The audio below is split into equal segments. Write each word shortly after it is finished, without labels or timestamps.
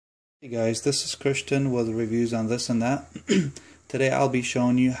Hey guys, this is Christian with reviews on this and that. Today I'll be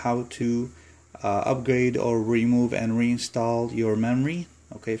showing you how to upgrade or remove and reinstall your memory.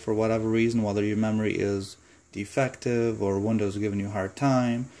 Okay, for whatever reason, whether your memory is defective or Windows is giving you a hard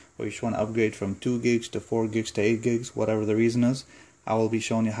time, or you just want to upgrade from 2 gigs to 4 gigs to 8 gigs, whatever the reason is, I will be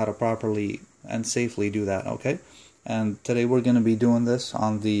showing you how to properly and safely do that. Okay, and today we're going to be doing this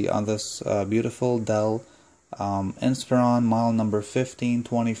on this beautiful Dell Inspiron model number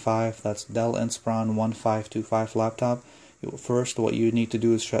 1525. That's Dell Inspiron 1525 laptop. First, what you need to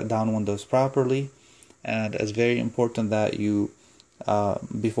do is shut down Windows properly, and it's very important that you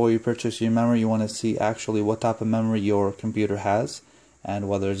before you purchase your memory, you want to see actually what type of memory your computer has, and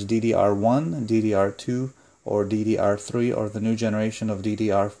whether it's DDR1, DDR2, or DDR3, or the new generation of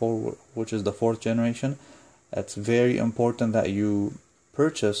DDR4, which is the 4th generation. It's very important that you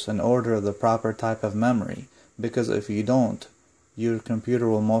purchase and order the proper type of memory, because if you don't, your computer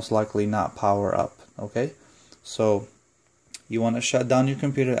will most likely not power up. Okay, so you want to shut down your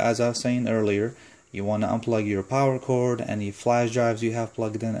computer. As I was saying earlier, you want to unplug your power cord, any flash drives you have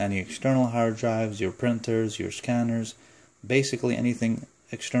plugged in, any external hard drives, your printers, your scanners, basically anything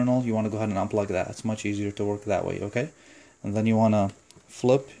external. You want to go ahead and unplug that. It's much easier to work that way. Okay, and then you want to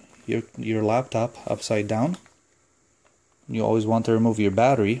flip your laptop upside down. You always want to remove your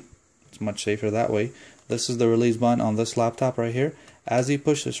battery. It's much safer that way. This is the release button on this laptop right here. As you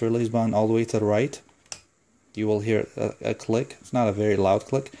push this release button all the way to the right, you will hear a click. It's not a very loud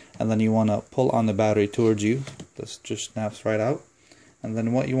click. And then you want to pull on the battery towards you. This just snaps right out. And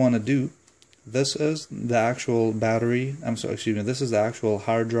then what you want to do, this is the actual battery, this is the actual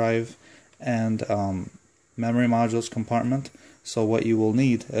hard drive and memory modules compartment. So what you will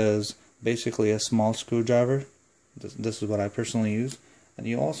need is basically a small screwdriver. This is what I personally use. And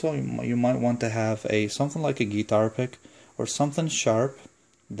you might want to have something like a guitar pick or something sharp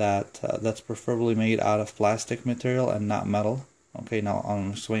that's preferably made out of plastic material and not metal. Okay, now I'll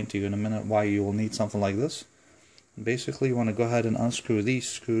explain to you in a minute why you will need something like this. Basically, you want to go ahead and unscrew these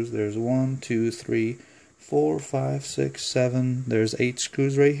screws. There's 1, 2, 3, 4, 5, 6, 7. There's 8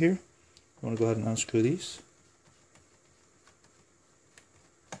 screws right here. You want to go ahead and unscrew these.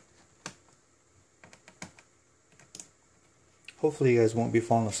 Hopefully you guys won't be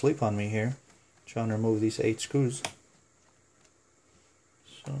falling asleep on me here, trying to remove these 8 screws.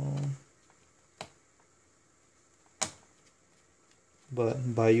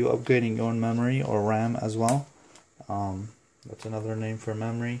 But by you upgrading your own memory or RAM as well, that's another name for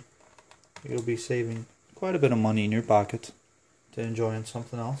memory, you'll be saving quite a bit of money in your pocket to enjoy on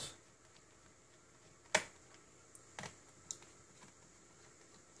something else.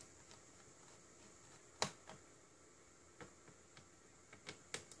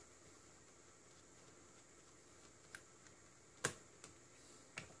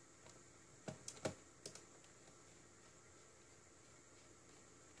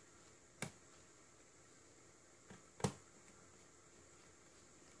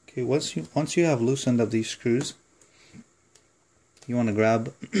 Okay, once you have loosened up these screws, you want to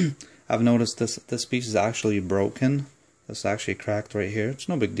grab. I've noticed this piece is actually broken. It's actually cracked right here. It's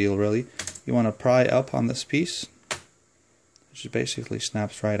no big deal really. You want to pry up on this piece, which basically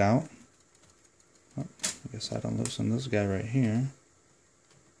snaps right out. Oh, I guess I don't loosen this guy right here.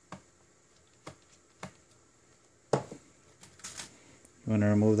 You want to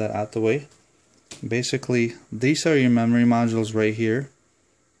remove that out the way. Basically, these are your memory modules right here.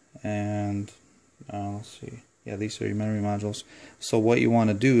 And let's see, yeah, these are your memory modules. So what you want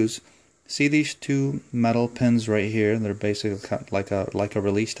to do is, see these 2 metal pins right here? They're basically like a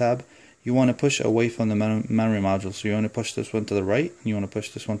release tab. You want to push away from the memory module. So you want to push this one to the right, and you want to push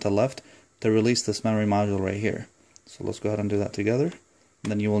this one to the left to release this memory module right here. So let's go ahead and do that together.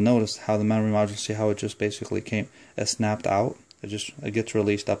 And then you will notice how the memory module, see how it just basically snapped out. It gets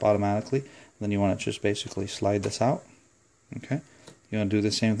released up automatically. And then you want to just basically slide this out. Okay. You want to do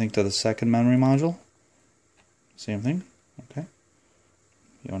the same thing to the second memory module. Same thing. Okay.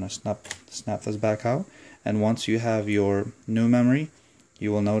 You want to snap this back out. And once you have your new memory,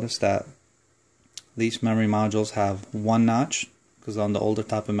 you will notice that these memory modules have 1 notch, because on the older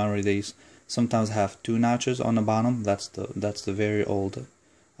type of memory, these sometimes have 2 notches on the bottom. That's the very old.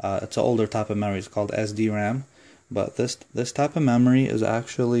 It's an older type of memory. It's called SDRAM. But this type of memory is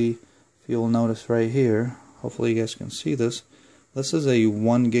actually, if you'll notice right here, hopefully you guys can see this. This is a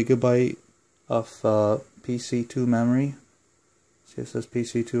 1 gigabyte of PC2 memory. See, it says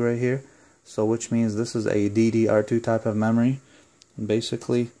PC2 right here. So which means this is a DDR2 type of memory. And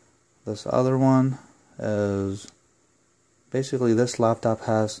basically, this other one is, basically this laptop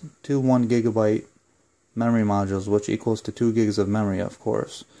has 2 1 gigabyte memory modules, which equals to 2 gigs of memory, of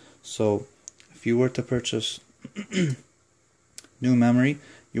course. So if you were to purchase new memory,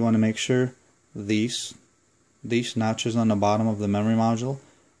 you want to make sure these notches on the bottom of the memory module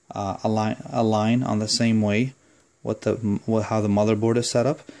align on the same way with how the motherboard is set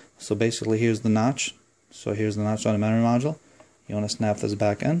up. So basically, here's the notch. So here's the notch on the memory module. You want to snap this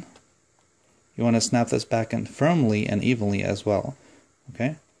back in. You want to snap this back in firmly and evenly as well.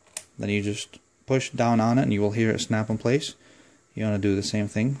 Okay? Then you just push down on it and you will hear it snap in place. You want to do the same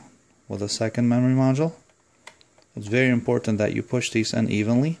thing with the second memory module. It's very important that you push these in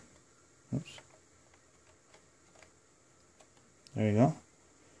evenly. Oops. There you go.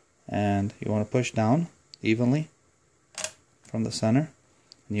 And you want to push down evenly from the center,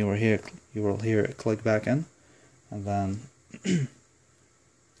 and you will hear it click back in. And then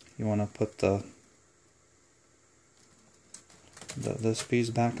you want to put this piece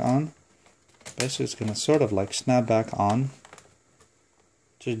back on. Basically, it's going to sort of like snap back on.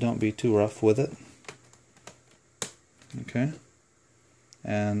 Just don't be too rough with it. Okay.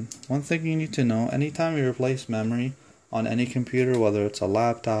 And one thing you need to know, anytime you replace memory on any computer, whether it's a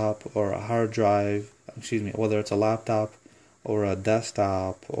laptop or a hard drive, whether it's a laptop or a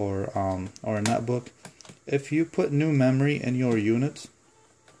desktop or a netbook, if you put new memory in your unit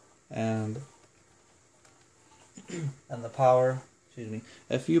and the power,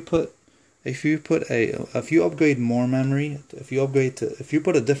 if you upgrade more memory, if you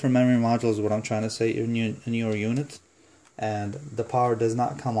put a different memory module is what I'm trying to say in your unit, and the power does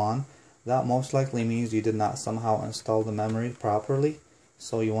not come on, that most likely means you did not somehow install the memory properly.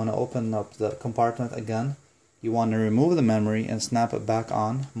 So you want to open up the compartment again. You want to remove the memory and snap it back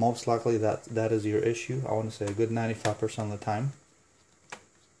on. Most likely that is your issue. I want to say a good 95% of the time.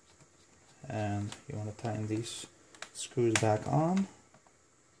 And you want to tighten these screws back on.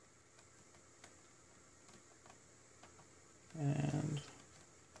 And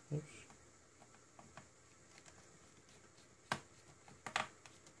oops.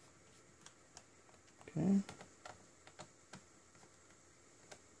 Okay.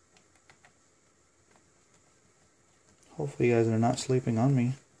 Hopefully you guys are not sleeping on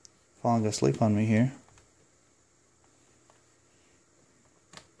me, falling asleep on me here.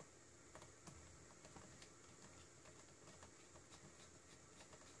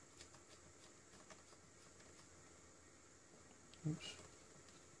 Oops.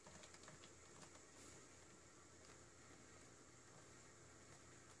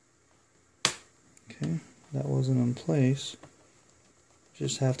 Okay, that wasn't in place.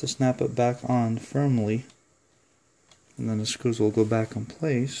 Just have to snap it back on firmly, and then the screws will go back in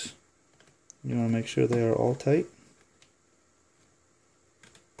place. You want to make sure they are all tight.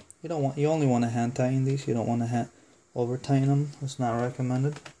 You only want to hand tighten these. You don't want to over tighten them. It's not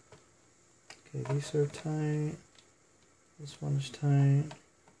recommended. Okay, these are tight. This one is tight.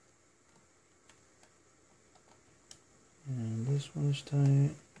 And this one is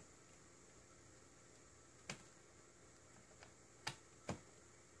tight.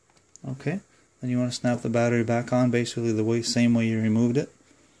 Okay, then you want to snap the battery back on basically the same way you removed it,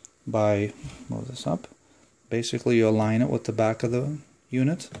 by move this up. Basically you align it with the back of the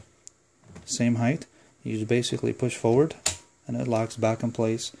unit, same height. You just basically push forward and it locks back in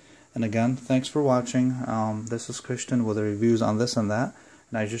place. And again, thanks for watching. This is Christian with the reviews on this and that,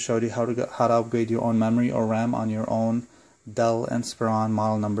 and I just showed you how to upgrade your own memory or RAM on your own Dell Inspiron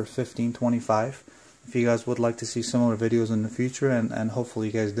model number 1525. If you guys would like to see similar videos in the future, and hopefully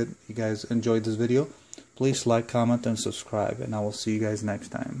you guys enjoyed this video, please like, comment, and subscribe, and I will see you guys next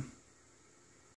time.